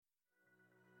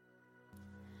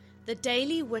The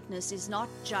Daily Witness is not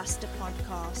just a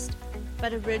podcast,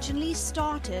 but originally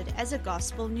started as a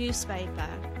gospel newspaper.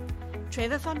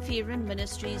 Trevor van Vieren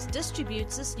Ministries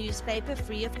distributes this newspaper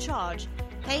free of charge,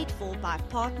 paid for by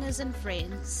partners and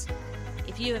friends.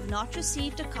 If you have not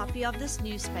received a copy of this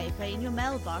newspaper in your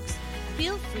mailbox,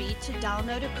 feel free to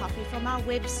download a copy from our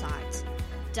website,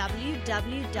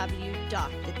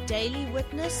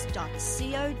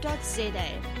 www.thedailywitness.co.za.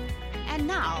 And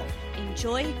now,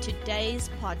 enjoy today's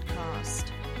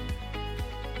podcast.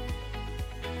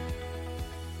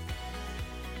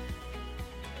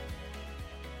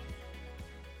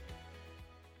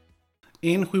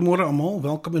 En goeiemôre almal,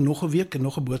 welkom by nog 'n week en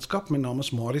nog 'n boodskap. My naam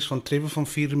is Marius van Trevor van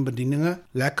Vieren Dinge.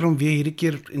 Lekker om weer hierdie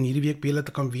keer in hierdie week by julle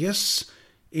te kan wees.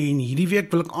 En hierdie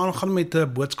week wil ek aangaan met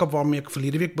 'n boodskap waarmee ek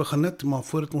verlede week begin het, maar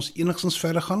voordat ons enigstens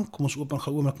verder gaan, kom ons open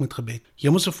gou oomblik met gebed.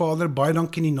 Hemelse Vader, baie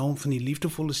dankie in die naam van die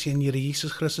liefdevolle Seun Here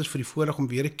Jesus Christus vir die voorreg om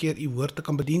weer 'n keer u woord te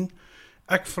kan bedien.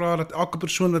 Ek vra dat elke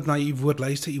persoon wat na u woord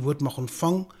luister, u woord mag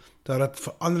ontvang, dat dit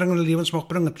verandering in hulle lewens mag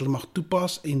bring, dat hulle mag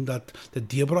toepas en dat dit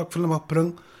deurbraak vir hulle mag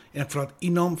bring. En ek vra dat u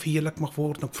naam verheerlik mag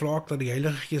word, en ek vra ook dat die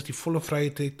Heilige Gees die volle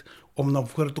vryheid het om na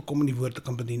vore te kom en die woord te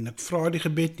kan bedien. Ek vra die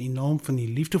gebed in die naam van die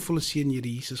liefdevolle Seun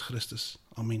Here Jesus Christus.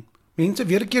 Amen. Mense,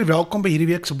 weer 'n keer welkom by hierdie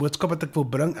week se boodskap wat ek wil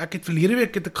bring. Verlede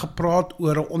week het ek gepraat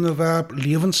oor 'n onderwerp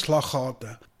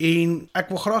lewensslaggate. En ek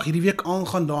wil graag hierdie week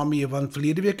aangaan daarmee, want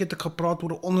verlede week het ek gepraat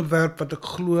oor 'n onderwerp wat ek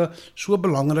glo so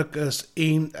belangrik is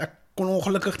en ek kon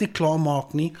ongelukkig nie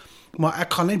klaarmaak nie. Maar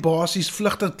ek gaan net basies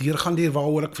vlugtig deurgaan deur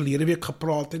waaroor ek verlede week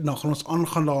gepraat het. Dan gaan ons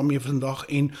aangaan daarmee vandag.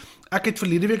 En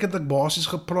verlede week het ek basies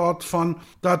gepraat van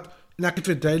dat, en ek het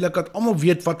verduidelik dat almal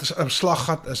weet wat 'n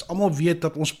slaggat is. Almal weet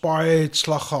dat ons paaie het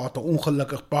slaggate,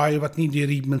 ongelukkig paaie wat nie deur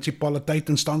die munisipaliteit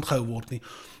in stand gehou word nie.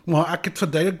 Maar ek het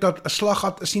verduidelik dat 'n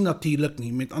slaggat is nie natuurlik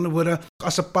nie. Met ander woorde,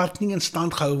 as 'n pad nie in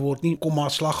stand gehou word nie, kom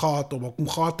maar slaggate op, kom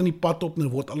gate in die pad op en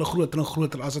word alle groter en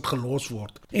groter as dit gelos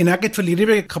word. En ek het verlede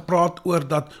week gepraat oor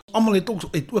dat almal het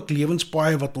ook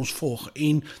lewenspaaie wat ons volg.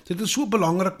 En dit is so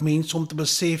belangrik, mense, om te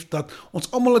besef dat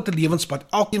ons almal het 'n lewenspad.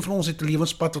 Elkeen van ons het 'n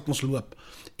lewenspad wat ons loop.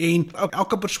 En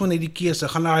elke persoon het die keuse,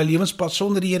 gaan hy lewenspad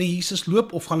sonder die Here Jesus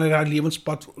loop of gaan hy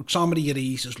lewenspad saam met die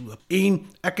Here Jesus loop? En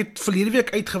ek het verlede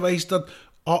week uitgewys dat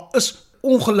is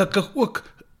ongelukkig ook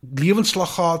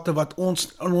lewensslaggate wat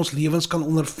ons in ons lewens kan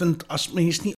ondervind as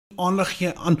mens nie aandag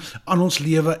gee aan ons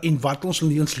lewe en wat ons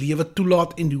in ons lewe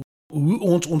toelaat en hoe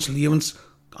ons lewens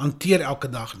hanteer elke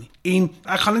dag nie. En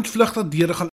ek gaan net vlugtig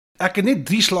deurgaan. Ek het net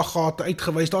 3 slaggate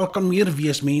uitgewys, daar kan meer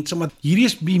wees, mense, maar hierdie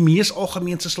is die mees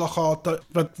algemeenste slaggate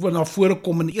wat na vore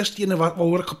kom. En die eerste ene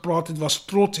waaroor ek gepraat het was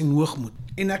trots en hoogmoed.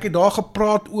 En ek het daar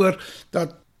gepraat oor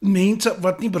dat mense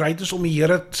wat nie bereid is om die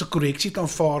Here se korreksie te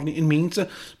aanvaar nie, en mense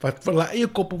wat hulle eie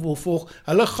koppe wil volg,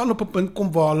 hulle gaan op 'n punt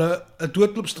kom waar hulle 'n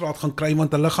doodloopstraat gaan kry,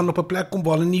 want hulle gaan op 'n plek kom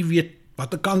waar hulle nie weet wat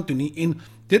te kan doen nie. En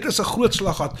dit is 'n groot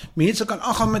slaggat. Mense kan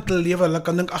aangaan met hulle lewe, hulle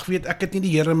kan dink, ek het nie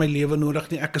die Here in my lewe nodig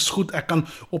nie, ek is goed, ek kan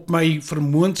op my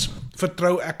vermoëns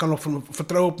vertrou, ek kan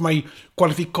vertrou op my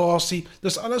kwalifikasie,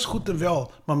 dis alles goed en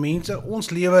wel, maar mense, ons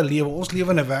lewe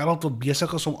in 'n wêreld wat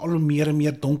besig is om al hoe meer en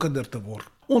meer donkerder te word.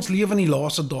 Ons lewe in die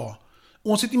laaste dae.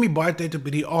 Ons het nie meer baie tyd op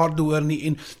hierdie aarde hoor nie,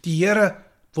 en die Here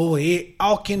wil hê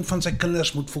elkeen van sy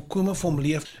kinders moet volkome vir hom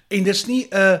leef. En dis nie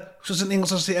soos in Engels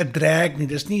sal sê, 'n drag nie,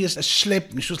 dis nie 'n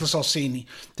slep nie, soos hulle sal sê nie.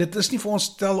 Dit is nie vir ons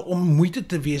stel om moeite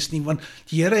te wees nie, want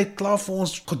die Here het klaar vir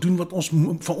ons gedoen wat ons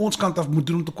van ons kant af moet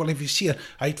doen om te kwalifiseer.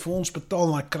 Hy het vir ons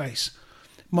betaal na die kruis.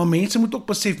 Maar mense moet ook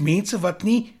besef, mense wat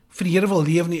nie vir die Here wil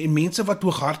leef nie, en mense wat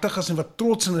hooghartig is en wat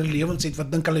trots in hulle lewens het,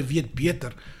 wat dink hulle weet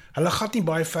beter, hulle gaan nie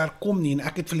baie ver kom nie. En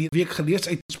ek het verlede week gelees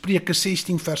uit Spreuke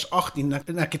 16 vers 18,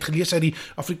 en ek het gelees uit die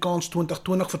Afrikaans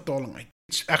 2020 vertaling uit.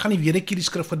 Ek gaan nie weer 'n keer die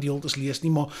skrifgedeeltes lees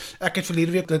nie, maar ek het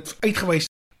verlede week dit uitgewys.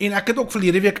 En ek het ook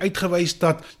verlede week uitgewys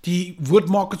dat die woord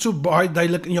maak het so baie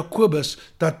duidelik in Jakobus,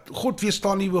 dat God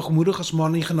weerstaan nie hoogmoediges, maar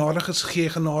nie genadiges gee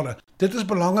genade. Dit is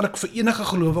belangrik vir enige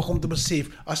gelowige om te besef,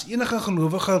 as enige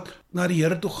gelowige na die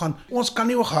Here toe gaan, ons kan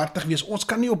nie hooghartig wees, ons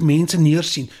kan nie op mense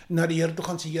neersien, en na die Here toe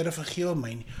gaan sê, Here vergewe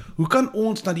my nie. Hoe kan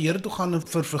ons na die Here toe gaan en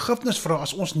vir vergifnis vra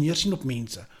as ons neersien op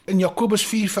mense? In Jakobus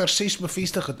 4 vers 6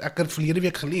 bevestig het, ek het verlede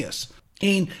week gelees.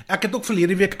 En ek het ook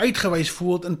verlede week uitgewys,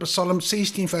 voorbeeld in Psalm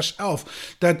 16 vers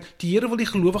 11, dat die Here wil die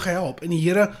gelowige help, en die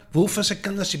Here wil vir sy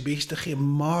kinders die beste gee,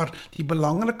 maar die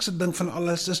belangrikste ding van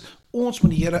alles is, ons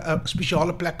moet die Here 'n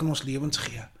spesiale plek in ons lewens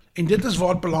gee. En dit is waar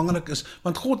het belangrik is,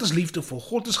 want God is liefdevol,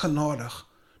 God is genadig,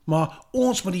 maar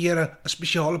ons moet die Here 'n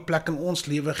spesiale plek in ons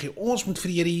lewe gee. Ons moet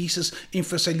vir die Here Jesus en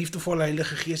vir sy liefdevolle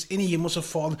Heilige Gees en die Hemelse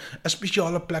Vader 'n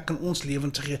spesiale plek in ons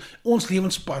lewens gee, ons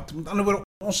lewenspad, met ander woorde,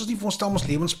 Ons is nie veronderstel om ons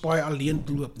lewenspaai alleen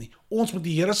te loop nie. Ons moet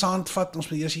die Here se hand vat, ons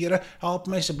moet die Here, help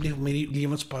my asseblief met die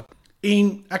lewenspad. En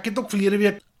ek het ook verlede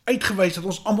week uitgewys dat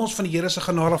ons almal van die Here se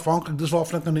genade afhanklik, dis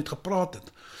waarvan ek nou net gepraat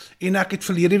het. En ek het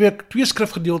verlede week 2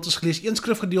 skrifgedeeltes gelees. Een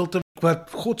skrifgedeelte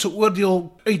wat God se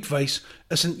oordeel uitwys,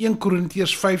 is in 1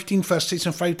 Korintiërs 15 vers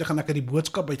 56 en ek het die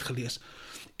boodskap uitgelees.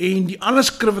 En die ander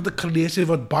skrif wat ek gelees het,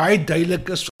 wat baie duidelik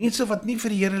is, mense wat nie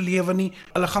vir die Here lewe nie,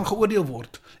 hulle gaan geoordeel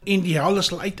word. En die hel is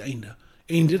hulle uiteinde.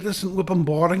 En dit is in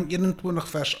Openbaring 21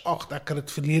 vers 8, ek het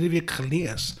dit verlede week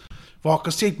gelees, waar ek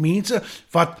gesê het, mense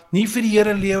wat nie vir die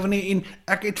Here lewe nie, en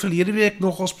ek het verlede week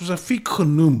nogal spesifiek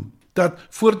genoem, dat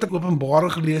voordat ek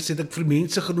Openbaring gelees het, ek vir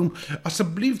mense genoem,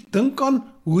 asseblief dink aan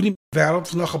hoe die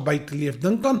wêreld vandag buite leef,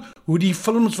 dink aan hoe die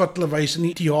films wat hulle wys in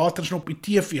die teaters en op die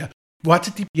TV, wat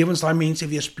se tipe lewens daai mense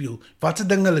weerspieël, wat se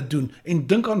dinge hulle doen, en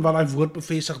dink aan wat daai woord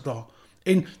bevestig daar.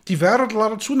 En die wêreld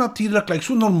laat dit so natuurlik lyk,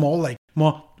 so normaal lyk,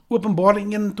 maar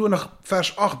Openbaring 21 vers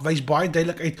 8 wys baie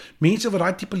duidelik uit, mense wat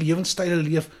daai tipe lewenstyle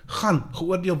leef, gaan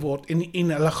geoordeel word, en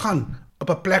hulle gaan op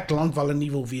 'n plek land waar hulle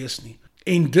nie wil wees nie.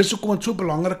 En dis hoekom dit so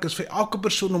belangrik is vir elke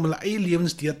persoon om hulle eie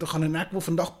lewens deur te gaan, en ek wil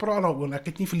vandag praat daaroor, en ek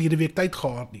het nie verlede week tyd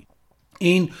gehad nie.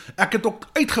 En ek het ook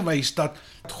uitgewys dat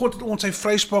God het ons sy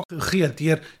vryspraak gegee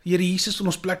deur die Here Jesus in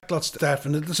ons plek laat sterf,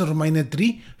 en dit is in Romeine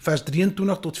 3 vers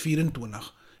 23 tot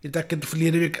 24. Ek het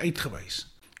verlede week uitgewys.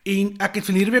 En ek het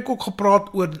verlede week ook gepraat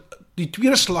oor die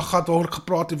tweede slaggat waaroor ek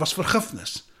gepraat het, was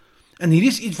vergifnis. En hierdie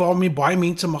is iets waarmee baie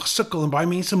mense mag sukkel, en baie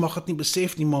mense mag dit nie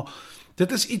besef nie, maar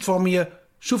dit is iets waarmee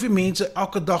soveel mense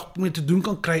elke dag mee te doen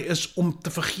kan kry, is om te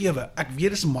vergewe. Ek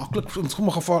weet dit is maklik in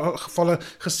sommige gevalle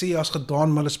gesê as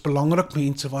gedaan, maar dit is belangrik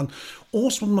mense, want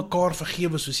ons moet mekaar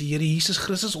vergewe soos die Here Jesus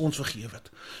Christus ons vergewe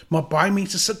het. Maar baie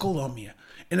mense sukkel daarmee.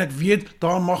 En ek weet,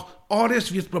 daar mag areas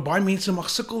wees, maar baie mense mag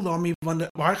sukkel daarmee, want in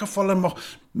baie gevalle mag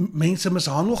mense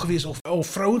mishandel gewees, of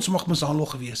vrouens mag mishandel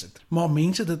gewees het. Maar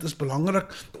mense, dit is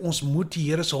belangrik, ons moet die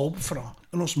Here se hulp vra,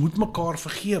 en ons moet mekaar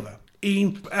vergewe.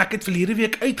 En ek het verlede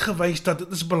week uitgewys dat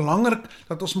dit is belangrik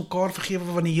dat ons mekaar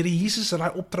vergewe, want die Here Jesus het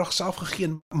daai opdrag self gegee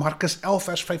in Markus 11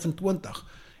 vers 25.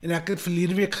 En ek het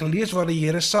verlede week gelees waar die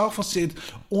Here self gesê het,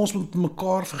 ons moet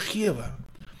mekaar vergewe.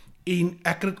 En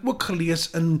ek het ook gelees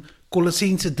in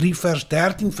Kolossense 3 vers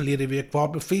 13 verlede week, waar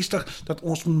bevestig dat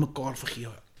ons moet mekaar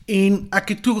vergewe. En ek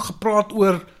het toe gepraat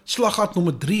oor slaggat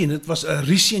nommer 3, en dit was 'n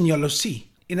rusie en jaloesie.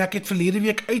 En ek het verlede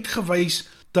week uitgewys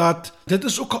dat dit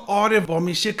is ook 'n area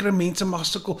waarmee sekere mense mag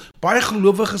sukkel. Baie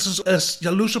gelowiges is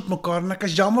jaloers op mekaar, en ek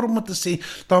is jammer om dit te sê,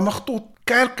 daar mag tot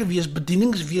kerke wees,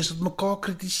 bedienings wees wat mekaar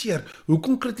kritiseer.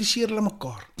 Hoekom kritiseer hulle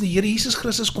mekaar? Die Here Jesus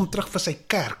Christus kom terug vir sy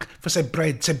kerk, vir sy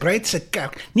bruid sy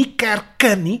kerk, nie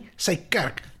kerke nie, sy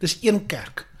kerk, dis een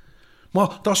kerk.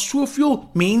 Maar daar's soveel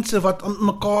mense wat aan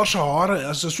mekaar se hare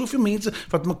is, daar's soveel mense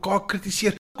wat mekaar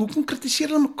kritiseer. Hoekom kritiseer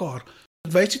hulle mekaar?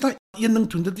 Dit wys net een ding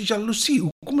doen, dit is jaloesie.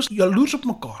 Hoekom is jaloers op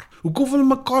mekaar? Hoekom wil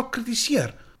hulle mekaar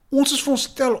kritiseer? Ons is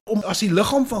veronderstel om as die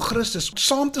liggaam van Christus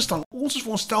saam te staan. Ons is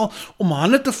veronderstel om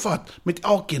hande te vat met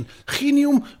elkeen. Geen nie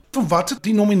om van watter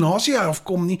denominasie hy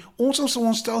afkom nie. Ons is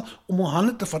veronderstel om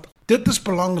hande te vat. Dit is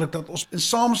belangrik dat ons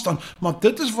saam staan, maar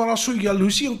dit is waar daar so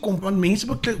jaloesie in kom, want mense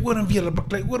beklei oor en weer, hulle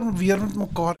beklei oor en weer met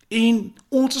mekaar, en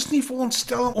ons is nie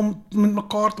veronderstel om met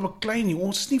mekaar te beklei nie,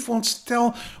 ons is nie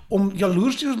veronderstel om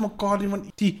jaloers te wees op mekaar nie, want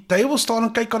die duiwel staan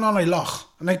en kyk aan hy lag,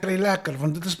 en hy kry lekker,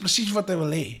 want dit is presies wat hy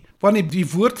wil hê, want die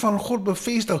woord van God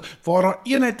bevestig, waar daar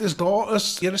eenheid is, daar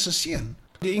is Here se seën.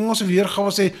 Die Engelse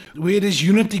weergawe sê, where there is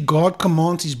unity, God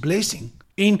commands his blessing.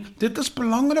 En dit is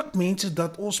belangrik mense,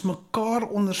 dat ons mekaar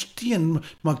ondersteun,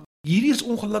 maar hierdie is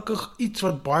ongelukkig iets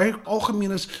wat baie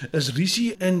algemeen is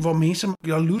rusie, en waar mense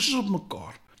jaloers is op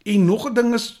mekaar. En nog 'n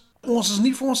ding is, ons is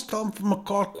nie vir ons staan vir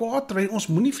mekaar kwaad te ry, ons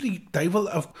moenie vir die duiwel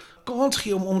 'n kans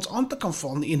gee om ons aan te kan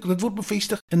val nie, en dit word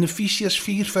bevestig in Efesiërs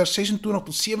 4 vers 26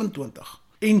 tot 27.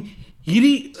 En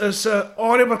hierdie is 'n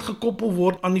area wat gekoppel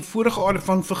word aan die vorige area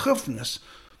van vergifnis.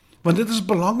 Want dit is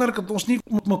belangrik dat ons nie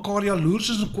met mekaar jaloers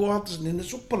is en kwaad is, en dit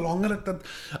is ook belangrik dat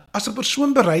as 'n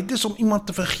persoon bereid is om iemand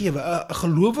te vergewe, 'n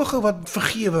gelowige wat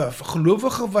vergewe, 'n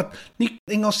gelowige wat nie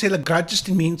Engels sê hulle grudges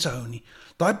die mense hou nie,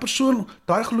 daai persoon,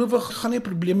 daai gelowige gaan nie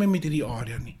probleme met hierdie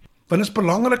area nie. Want dit is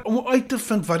belangrik om uit te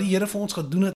vind wat die Here vir ons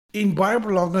gedoen het, en baie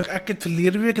belangrik, ek het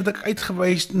verlede week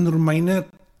uitgewys in Romeine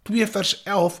 2 vers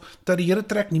 11, dat die Here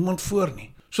trek niemand voor nie.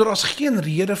 So daar's geen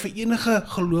rede vir enige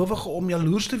gelowige om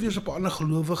jaloers te wees op 'n ander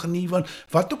gelowige nie, want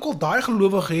wat ook al daai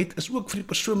gelowige het, is ook vir die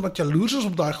persoon wat jaloers is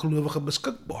op daai gelowige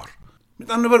beskikbaar. Met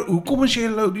ander woorde, hoekom is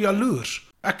jy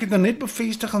jaloers? Ek het nou net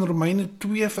bevestig in Romeine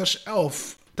 2 vers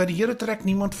 11, dat die Here trek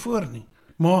niemand voor nie.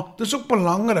 Maar dis ook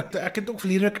belangrik, ek het ook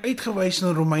verlede week uitgewys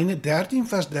in Romeine 13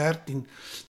 vers 13,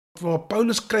 waar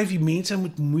Paulus skryf, die mense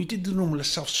moet moeite doen om hulle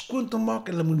self skoon te maak,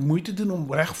 en hulle moet moeite doen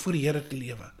om reg voor die Here te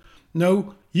lewe. Nou,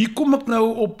 hier kom ek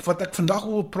nou op, wat ek vandag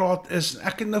oor praat is,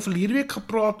 ek het nou verlede week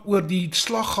gepraat oor die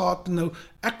slag gehad, en nou,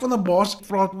 ek wil nou basies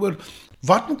praat oor,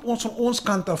 wat moet ons van ons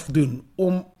kant af doen,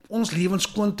 om ons lewens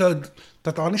skoon te hou,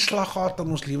 dat daar nie slag gehad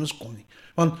in ons lewens kom nie.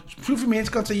 Want soveel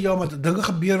mense kan sê, ja, maar dinge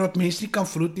gebeur wat mense nie kan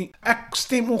verhoed nie. Ek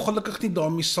stem ongelukkig nie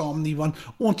daarmee saam nie, want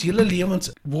ons hele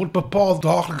lewens word bepaal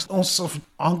daagliks, ons is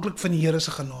afhanklik van die Here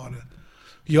se genade.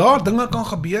 Ja, dinge kan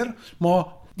gebeur, maar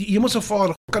die hemelse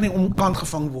Vader kan nie omkant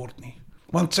gevang word nie.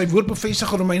 Want sy woord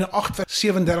bevestig in Romeine 8 vers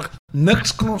 37,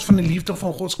 niks kan ons van die liefde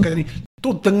van God skei nie,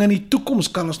 tot dinge in die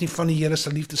toekoms kan ons nie van die Here se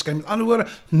liefde skei. Met ander woorde,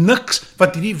 niks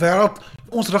wat hierdie wêreld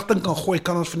ons rigting kan gooi,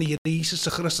 kan ons van die Here Jesus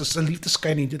se Christus se liefde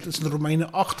skei nie. Dit is in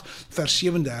Romeine 8 vers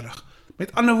 37.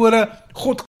 Met ander woorde,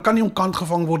 God kan nie omkant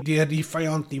gevang word deur die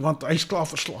vyand nie, want hy is klaar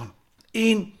verslaan.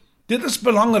 En dit is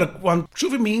belangrik, want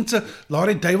soveel mense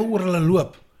laat die duiwel oor hulle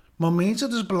loop. Maar mense,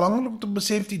 het is belangrik om te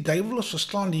besef, die duiwel is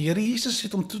verslaan, die Here Jesus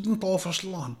het hom totaal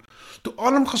verslaan. Toe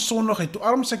Adam gesondig het, toe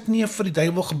Adam sy knie vir die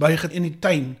duiwel gebuig het in die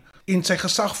tuin, en sy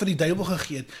gesag vir die duiwel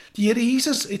gegee het, die Here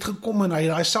Jesus het gekom en hy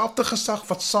het dieselfde gesag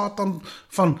wat Satan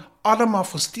van Adam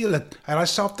af gesteel het, hy het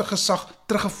dieselfde gesag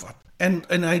teruggevat, en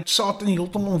hy het Satan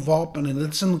heeltemal ontwapen, en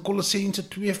dit is in Kolossense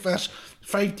 2 vers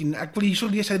 15, ek wil hierso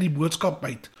lees uit die boodskap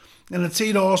uit, en het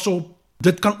sê daarso,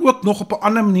 dit kan ook nog op 'n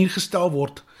ander manier gestel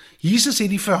word. Jesus het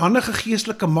die vyhandige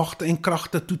geestelike magte en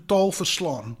kragte totaal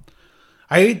verslaan.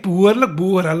 Hy het behoorlik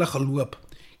bo hulle geloop.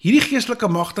 Hierdie geestelike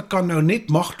magte kan nou net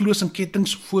magteloos in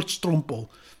kettinge voortstrompel,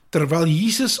 terwyl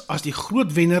Jesus as die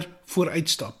groot wenner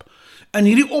vooruitstap. In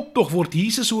hierdie optog word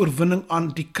Jesus se oorwinning aan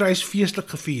die kruis feestelik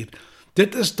gevier.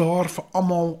 Dit is daar vir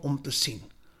almal om te sien.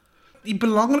 Die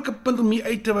belangrike punt om hier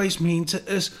uit te wys, mense,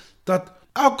 is dat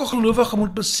elke gelowige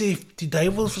moet besef, die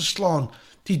duiwel verslaan.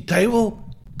 Die duiwel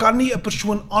kan nie 'n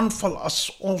persoon aanval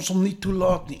as ons hom nie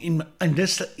toelaat nie, en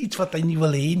dis iets wat hy nie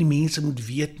wil hê die mense moet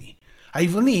weet nie. Hy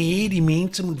wil nie hê die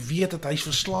mense moet weet dat hy is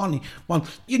verslaan nie, want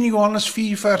 1 Johannes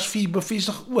 4 vers 4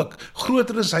 bevestig ook,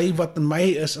 groter is hy wat in my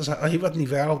is, as hy wat in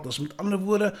die wêreld is. Met ander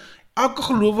woorde, elke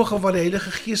gelowige wat die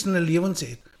Heilige Gees in hulle lewens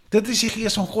het, dit is die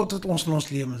Gees van God wat ons in ons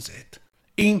lewens het.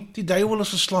 En die duiwel is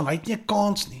verslaan, hy het nie 'n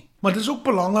kans nie. Maar dit is ook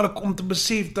belangrik om te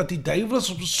besef dat die duiwel is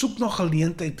op soek na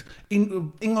geleentheid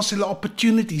en Engels hulle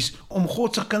opportunities om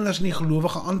God se kinders en die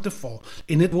gelowige aan te val.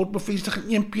 En dit word bevestig in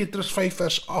 1 Petrus 5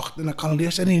 vers 8 en ek gaan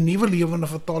lees in die Nuwe Lewende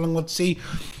Vertaling wat sê: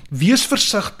 wees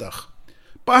versigtig.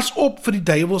 Pas op vir die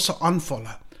duiwel se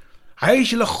aanvalle. Hy is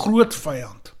julle groot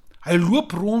vyand. Hy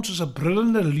loop rond soos 'n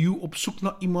brullende leeu op soek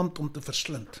na iemand om te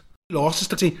verslind. Die laaste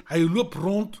stuk sê hy loop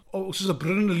rond soos 'n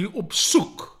brullende leeu op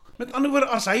soek. Met ander woorde,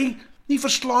 as hy nie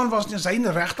verslaan was nie, as hy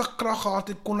 'n regtig krag gehad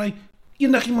het, kon hy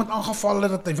enigiemand aangeval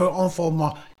het dat hy wou aanval,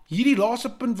 maar hierdie laaste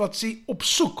punt wat sê op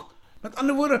soek. Met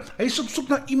ander woorde, hy is op soek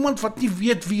na iemand wat nie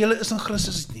weet wie hulle is in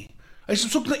Christus nie. Hy is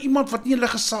op soek na iemand wat nie hulle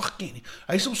gesag ken nie.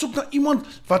 Hy is op soek na iemand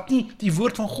wat nie die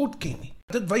woord van God ken nie.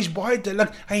 Dit wys baie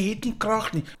duidelik, hy het nie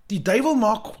krag nie. Die duiwel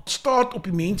maak staat op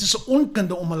die mense se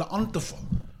onkunde om hulle aan te val.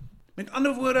 Met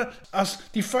ander woorde, as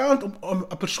die vyand om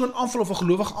 'n persoon aanval of 'n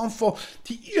gelowige aanval,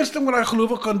 die eerste ding wat hy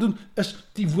gelowige kan doen, is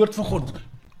die woord van God.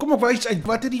 Kom ek wys uit,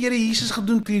 wat het die Here Jesus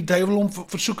gedoen toe die duiwel hom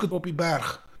versoek het op die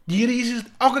berg? Die Here Jesus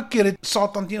het elke keer het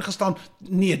Satan teengestaan,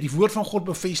 nee, die woord van God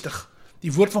bevestig.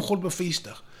 Die woord van God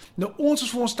bevestig. Nou ons is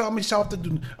vir ons daarmee self te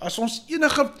doen. As ons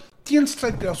enige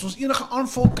teenstryd kry, as ons enige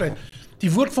aanval kry,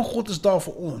 die woord van God is daar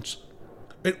vir ons.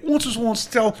 En ons is ons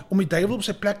stel om die duiwel op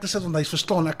sy plek te sit, want hy is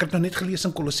verslaan. Ek het nou net gelees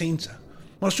in Kolossense.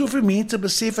 Maar soveel mense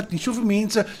besef het nie, soveel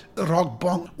mense raak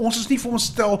bang. Ons is nie vir ons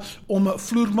stel om 'n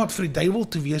vloermat vir die duiwel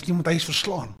te wees nie, want hy is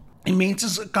verslaan. En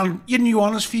mense kan 1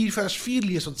 Johannes 4 vers 4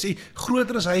 lees, wat sê,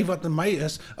 groter is hy wat in my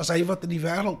is, as hy wat in die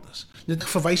wêreld is. Dit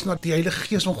verwys na die Heilige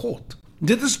Gees van God.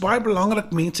 Dit is baie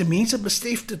belangrik, mense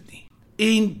besef dit nie.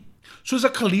 En soos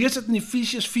ek gelees het in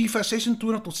Efesiërs 4 vers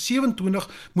 26 tot 27,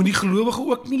 moet die gelowige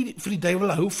ook nie vir die duiwel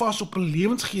hou vas op 'n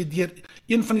lewensgee deur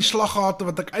een van die slaggate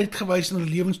wat ek uitgewys in hulle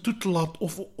lewens toe te laat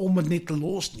of om dit net te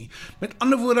los nie. Met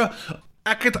ander woorde,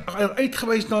 ek het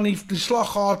uitgewys na die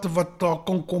slaggate wat daar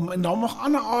kon kom, en daar mag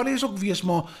ander areas ook wees,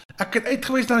 maar ek het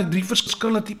uitgewys na die 3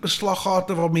 verskillende tipe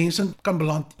slaggate waar mense kan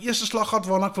beland. Die eerste slaggat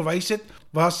waarna ek verwys het,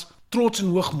 was trots en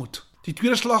hoogmoed. Die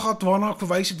tweede slaggat waarna ek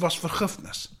verwys het, was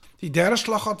vergifnis. Die derde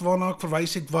slaggat waarna ek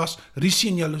verwys het, was risie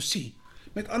en jaloesie.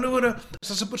 Met ander woorde,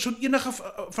 as 'n persoon enige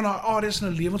van haar areas in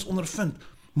hulle lewens ondervind,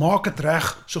 maak dit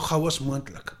reg so gou as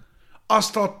moontlik.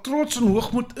 As daar trots en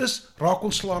hoogmoed is, raak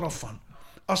ontslae daarvan.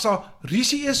 As daar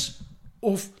risie is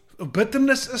of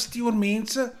bitternis is teenoor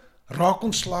mense, raak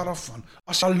ontslae daarvan.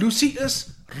 As jaloesie is,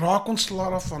 raak ontslae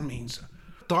daarvan, mense.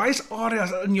 daai is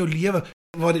areas in jou lewe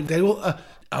waar die duiwel 'n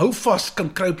houvas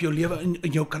kan kry op jou lewe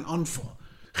en jou kan aanval.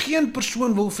 Geen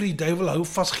persoon wil vir die duiwel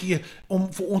houvas gee om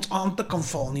vir ons aan te kan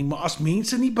val nie, maar as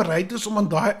mense nie bereid is om aan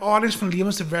daai areas van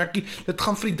lewens te werk nie, dit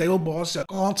gaan vir die duiwel basies 'n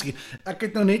kans gee. Ek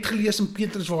het nou net gelees in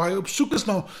Petrus waar hy op soek is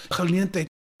na geleentheid.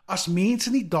 As mense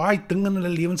nie daai ding in hulle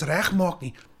lewens regmaak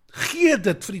nie, gee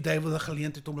dit vir die duiwel 'n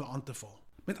geleentheid om hulle aan te val.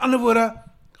 Met ander woorde,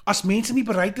 as mense nie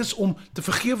bereid is om te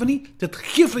vergewe nie, dit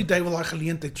gee vir die duiwel daai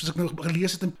geleentheid, soos ek nou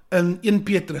gelees het in 1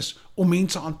 Petrus, om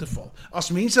mense aan te val. As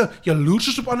mense jaloers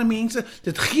is op ander mense,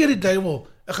 dit gee die duiwel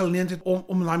 'n geleentheid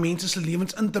om daai mense se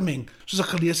lewens in te meng, soos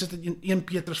ek gelees het in 1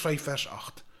 Petrus 5 vers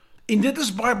 8. En dit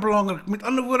is baie belangrik. Met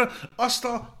ander woorde, as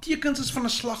daar tekens is van 'n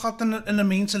slaggat in 'n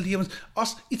mens se lewens,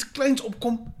 as iets kleins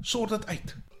opkom, sort dit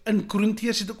uit. In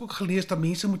Korintiërs het ek ook gelees dat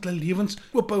mense moet hulle lewens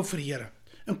oophou vir die Here.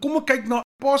 En kom ek kyk na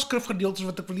 'n paar skrifgedeeltes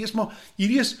wat ek wil lees, maar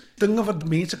hierdie is dinge wat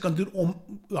mense kan doen om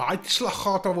daai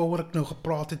slaggate waaroor ek nou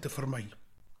gepraat het te vermy.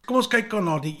 Kom ons kyk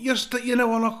na die eerste ene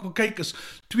waarna ek wil kyk is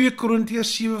 2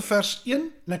 Korintiërs 7 vers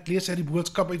 1, en ek lees uit die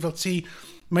boodskap uit wat sê: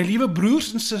 My liewe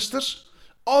broers en susters,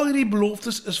 al hierdie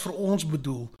beloftes is vir ons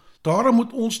bedoel. Daarom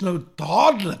moet ons nou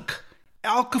dadelik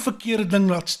elke verkeerde ding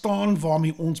laat staan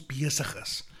waarmee ons besig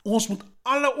is. Ons moet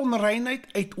alle onreinheid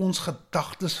uit ons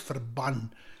gedagtes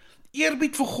verban.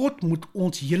 Eerbied vir God moet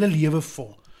ons hele lewe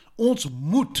vol. Ons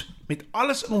moet met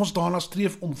alles in ons daarna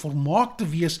streef om volmaak te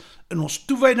wees in ons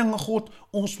toewyding aan God.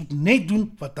 Ons moet net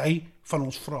doen wat hy van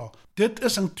ons vra. Dit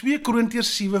is in 2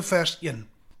 Korintiërs 7 vers 1.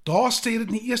 Daar sê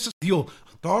dit in die eerste deel.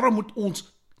 Daarom moet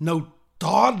ons nou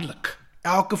dadelik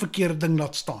elke verkeerde ding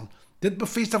laat staan. Dit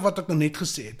bevestig wat ek nou net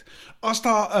gesê het. As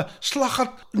daar 'n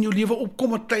slaggat in jou lewe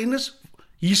opkom, 'n tuinis,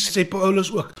 hier sê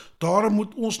Paulus ook, daarom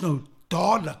moet ons nou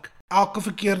dadelik elke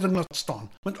verkeerde ding laat staan.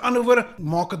 Met ander woorde,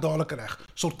 maak dit dadelik reg,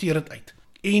 sorteer dit uit.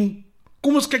 En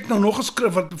kom ons kyk nou nog 'n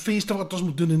skrif wat bevestig wat ons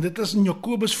moet doen, en dit is in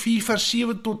Jakobus 4 vers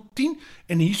 7 tot 10,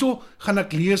 en hierso gaan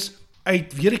ek lees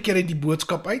weer 'n keer uit die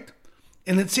boodskap uit,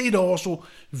 en dit sê daarso: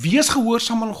 Wees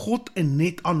gehoorsaam aan God en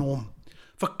net aan hom.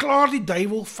 Verklaar die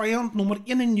duiwel vyand nommer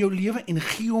 1 in jou lewe en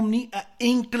gee hom nie 'n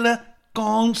enkele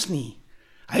kans nie.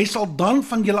 Hy sal dan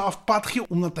van julle af pad gee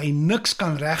omdat hy niks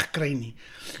kan regkry nie.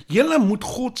 Julle moet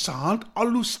God se hand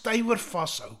al hoe stywer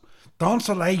vashou. Dan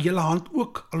sal hy julle hand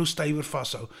ook al hoe stywer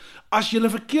vashou. As julle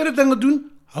verkeerde dinge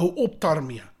doen, hou op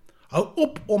daarmee. Hou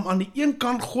op om aan die een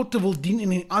kant God te wil dien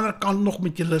en aan die ander kant nog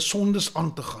met julle sondes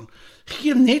aan te gaan.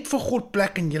 Gee net vir God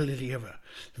plek in julle lewe.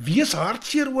 Wees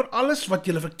hartseer oor alles wat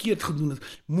julle verkeerd gedoen het.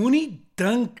 Moenie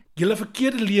dink julle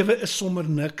verkeerde lewe is sommer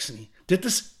niks nie. Dit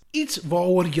is iets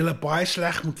waaroor julle baie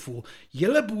sleg moet voel.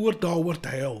 Julle behoort daaroor te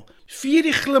huil. Vier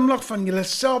die glimlag van julle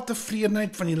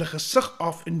selftevredenheid van julle gesig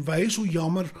af en wys hoe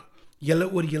jammer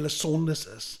julle oor julle sondes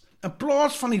is. In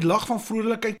plaas van die lag van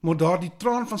vrolikheid, moet daar die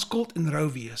traan van skuld en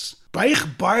rou wees.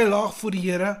 Buig baie laag voor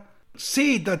die Here.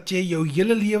 Sê dat jy jou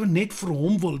hele lewe net vir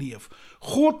hom wil leef.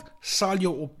 God sal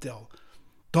jou optel.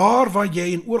 Daar waar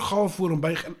jy in oorgawe voor hom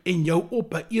buig en jou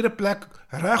op 'n ereplek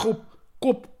reg op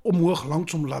kop omhoog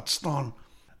langs hom laat staan.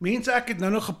 Mense, ek het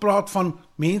nou nog gepraat van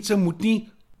mense moet nie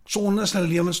sondes in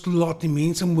hulle lewens toelaat nie,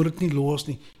 mense moet dit nie los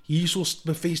nie. Hierso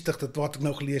bevestig dit wat ek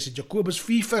nou gelees het, Jakobus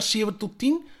 4 vers 7 tot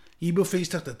 10, hier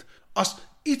bevestig dit. As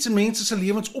iets in mense se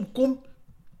lewens opkom,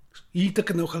 hier het ek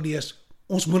het nou gelees,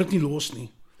 ons moet dit nie los nie.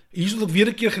 Hierso het ek weer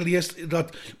 'n keer gelees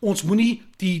dat ons moenie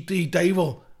die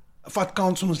duiwel vat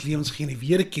kans om ons lewens gee nie.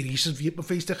 Weer 'n keer, hier weer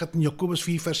bevestig dit in Jakobus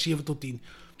 4 vers 7 tot 10.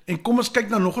 En kom ons kyk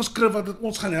na nog 'n skrif wat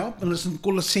ons gaan help, en dit is in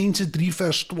Kolossense 3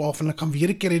 vers 12, en ek kan weer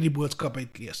 'n keer uit die boodskap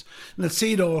uitlees. En dit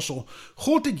sê daarso: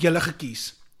 God het julle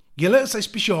gekies. Julle is sy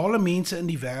spesiale mense in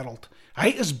die wêreld. Hy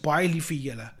is baie lief vir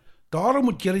julle. Daarom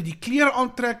moet julle die klere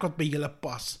aantrek wat by julle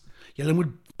pas. Julle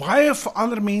moet baie vir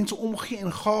ander mense omgee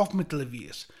en gaaf met hulle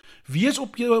wees. Wees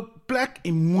op jou plek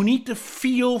en moenie te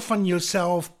veel van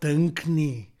jouself dink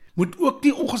nie. Moet ook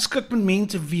nie ongeskik met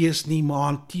mense wees nie, maar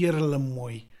hanteer hulle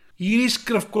mooi. Hierdie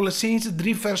skrif Kolossense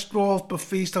 3 vers 12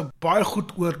 bevestig baie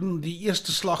goed oor die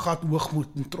eerste slaggat hoogmoed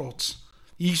en trots.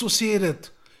 Hierso sê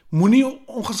dit, moenie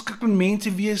ongeskik met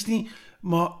mense wees nie,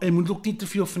 maar jy moet ook nie te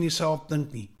veel van jouself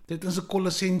dink nie. Dit is in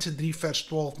Kolossense 3 vers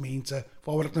 12 mense,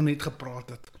 waaroor ek nou net gepraat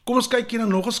het. Kom ons kyk hier na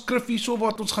nog 'n skrif hierso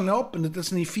wat ons gaan help, en dit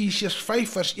is in Efesiërs 5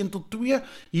 vers 1 tot 2.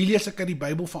 Hier lees ek uit die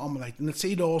Bybel vir almal uit, en dit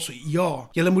sê daarso: Ja,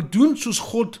 julle moet doen soos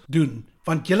God doen,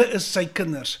 want julle is sy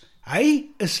kinders. Hy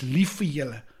is lief vir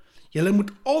julle. Julle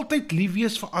moet altyd lief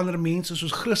wees vir ander mense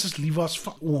soos Christus lief was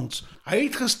vir ons. Hy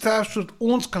het gesterf sodat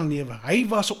ons kan lewe. Hy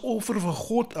was 'n offer vir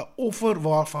God, 'n offer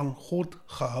waarvan God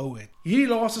gehou het. Hierdie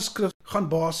laaste skrif gaan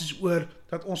basies oor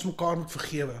dat ons mekaar moet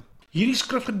vergewe. Hierdie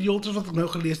skrifgedeeltes wat ek nou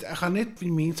gelees het, ek gaan net vir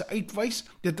die mense uitwys.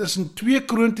 Dit is in 2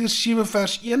 Korintiërs 7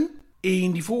 vers 1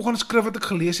 en die volgende skrif wat ek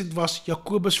gelees het was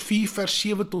Jakobus 4 vers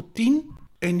 7 tot 10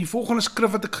 en die volgende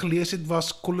skrif wat ek gelees het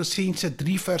was Kolossense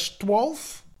 3 vers 12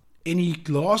 en die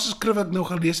laaste skrif wat ek nou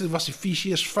gelees het was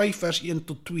Efesiërs 5 vers 1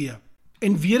 tot 2.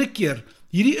 En weer 'n keer,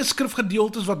 hierdie is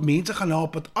skrifgedeeltes wat mense gaan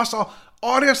help het as daar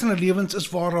areas in hulle lewens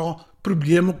is waar daar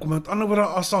probleme kom. Met ander woorde,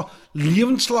 as daar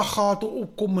lewensslaggate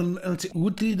opkom en sê, hoe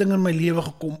het die ding in my lewe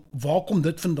gekom? Waar kom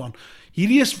dit vandaan?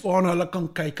 Hierdie is waarna hulle kan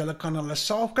kyk. Hulle kan hulle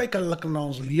self kyk, hulle kan na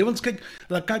ons lewens kyk,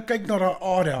 hulle kan kyk na daai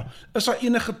area. Is daar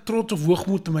enige trots of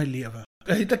hoogmoed in my lewe?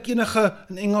 Het ek enige,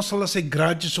 in Engels sal hulle sê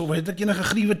grudges, of het ek enige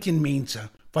griewe teen mense?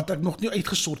 Wat ek nog nie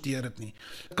uitgesorteer het nie.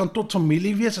 Dit kan tot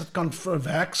familie wees, dit kan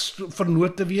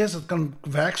werksvernote wees, dit kan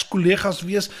werkskollegas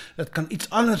wees, dit kan iets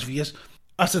anders wees.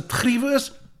 As dit griewe is,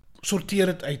 sorteer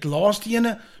dit uit. Laaste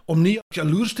ene, om nie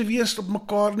jaloers te wees op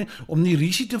mekaar nie, om nie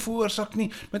risie te veroorsaak nie.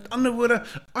 Met ander woorde,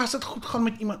 as dit goed gaan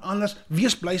met iemand anders,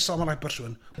 wees bly saam met daai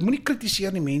persoon. Moenie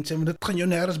kritiseer die mense, want dit gaan jou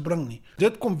nêrens bring nie.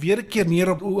 Dit kom weer 'n keer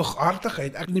neer op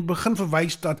hooghartigheid. Ek het in die begin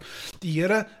verwys dat die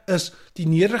Here is, die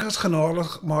nederig is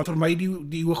genadig, maar vir my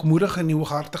die hoogmoedige en die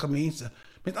hooghartige mense.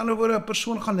 Met ander woorde, 'n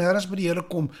persoon gaan nêrens by die Here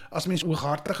kom as mens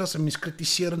hooghartig is en mens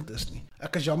kritiserend is nie.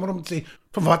 Ek is jammer om te sê,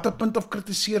 van watter punt af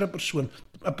kritiseer 'n persoon?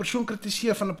 'n Persoon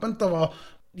kritiseer van 'n punt af waar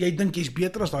jy dink jy's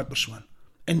beter as daai persoon.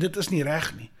 En dit is nie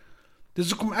reg nie.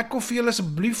 Dis hoekom ek wil vir julle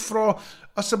asseblief vra,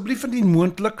 asseblief indien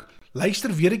moontlik,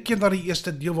 luister weer 'n keer na die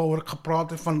eerste deel waaroor ek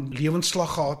gepraat het van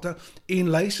lewensslaggate en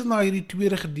luister na hierdie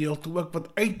tweede gedeelte ook wat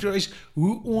uitwys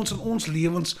hoe ons in ons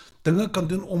lewens dinge kan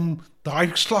doen om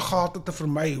daai slaggate te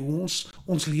vermy, hoe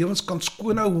ons lewens kan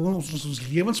skoonhou, hoe ons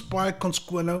lewenspaai kan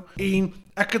skoonhou. En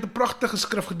ek het 'n pragtige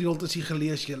skrifgedeelte hier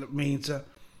gelees, julle mense.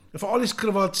 Veral die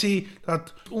skrif wat sê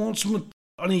dat ons moet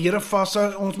aan die Here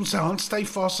vashou, ons moet sy hand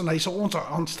styf vas en hy sal ons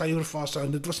hand stywer vashou.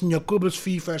 En dit was in Jakobus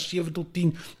 4 vers 7 tot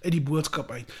 10 uit die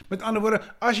boodskap uit. Met ander woorde,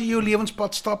 as jy jou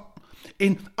lewenspad stap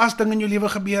en as dinge in jou lewe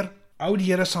gebeur, hou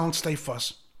die Here se hand styf vas.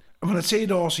 En want dit sê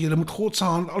daar so, jy moet God se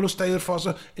hand al hoe stywer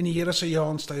vashou en die Here sal jou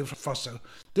hand stywer vashou.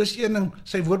 Dis een ding,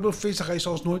 sy woord bevestig, hy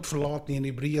sal ons nooit verlaat nie in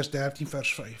Hebreërs 13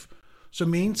 vers 5. So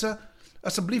mense,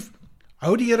 asseblief,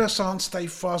 hou die Here se hand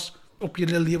styf vas op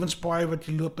julle lewenspaai wat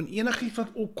jy loop en enigiets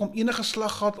wat opkom, enige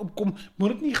slaggat opkom,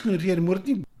 moet dit nie ignoreer, moet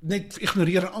dit nie net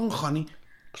ignoreer en aangaan nie.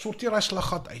 Sorteer daai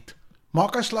slaggat uit.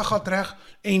 Maak hy slaggat reg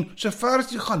en sover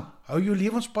as jy gaan, hou jou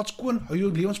lewenspad skoon, hou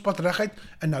jou lewenspad reguit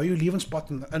en hou jou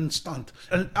lewenspad in stand.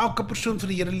 En elke persoon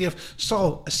vir die Here leef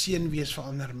sal 'n seën wees vir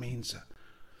ander mense.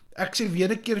 Ek sê weer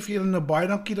 'n keer vir julle nou baie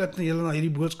dankie dat julle na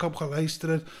hierdie boodskap geluister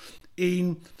het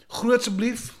en groot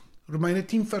asseblief Romeine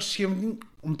 10 vers 17,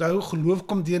 onthou geloof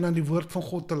kom deur na die woord van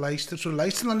God te luister. So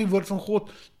luister na die woord van God,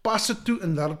 pas dit toe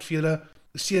en laat dit vir julle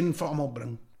seën vir almal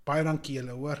bring. Baie dankie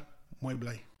julle, hoor. Mooi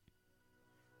bly.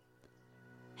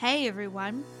 Hey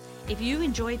everyone, if you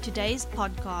enjoyed today's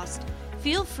podcast,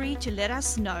 feel free to let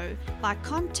us know by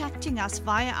contacting us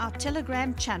via our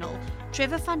Telegram channel,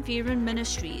 Trevor van Vieren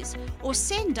Ministries, or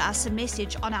send us a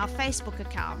message on our Facebook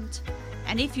account.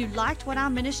 And if you liked what our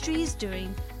ministry is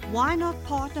doing, why not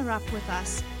partner up with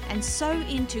us and sow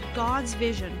into God's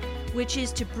vision, which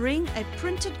is to bring a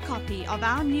printed copy of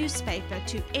our newspaper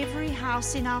to every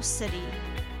house in our city.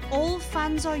 All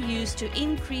funds are used to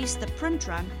increase the print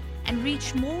run and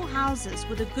reach more houses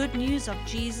with the good news of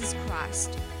Jesus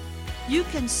Christ. You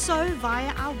can sow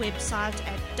via our website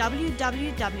at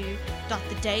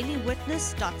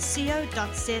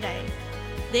www.thedailywitness.co.za.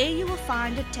 There you will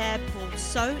find a tab called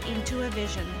Sow into a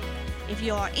Vision. If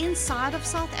you are inside of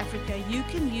South Africa, you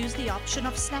can use the option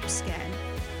of SnapScan.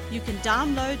 You can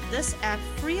download this app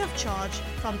free of charge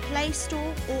from Play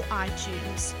Store or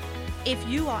iTunes. If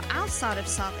you are outside of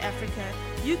South Africa,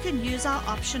 you can use our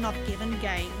option of Give and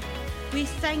Gain. We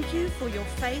thank you for your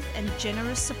faith and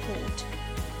generous support.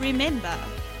 Remember,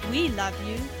 we love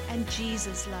you and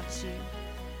Jesus loves you.